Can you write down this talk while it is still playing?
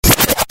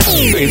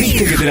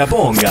Pediste que te la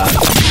ponga.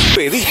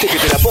 Pediste que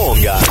te la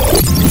ponga.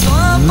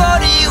 Todo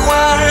por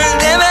igual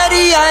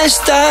debería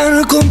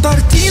estar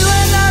compartido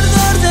el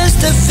ardor de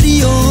este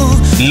frío.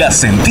 La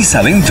sentís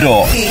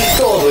adentro y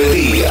todo el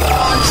día.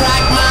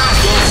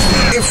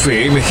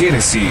 FM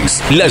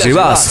Génesis. La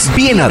llevas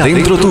bien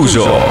adentro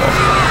tuyo.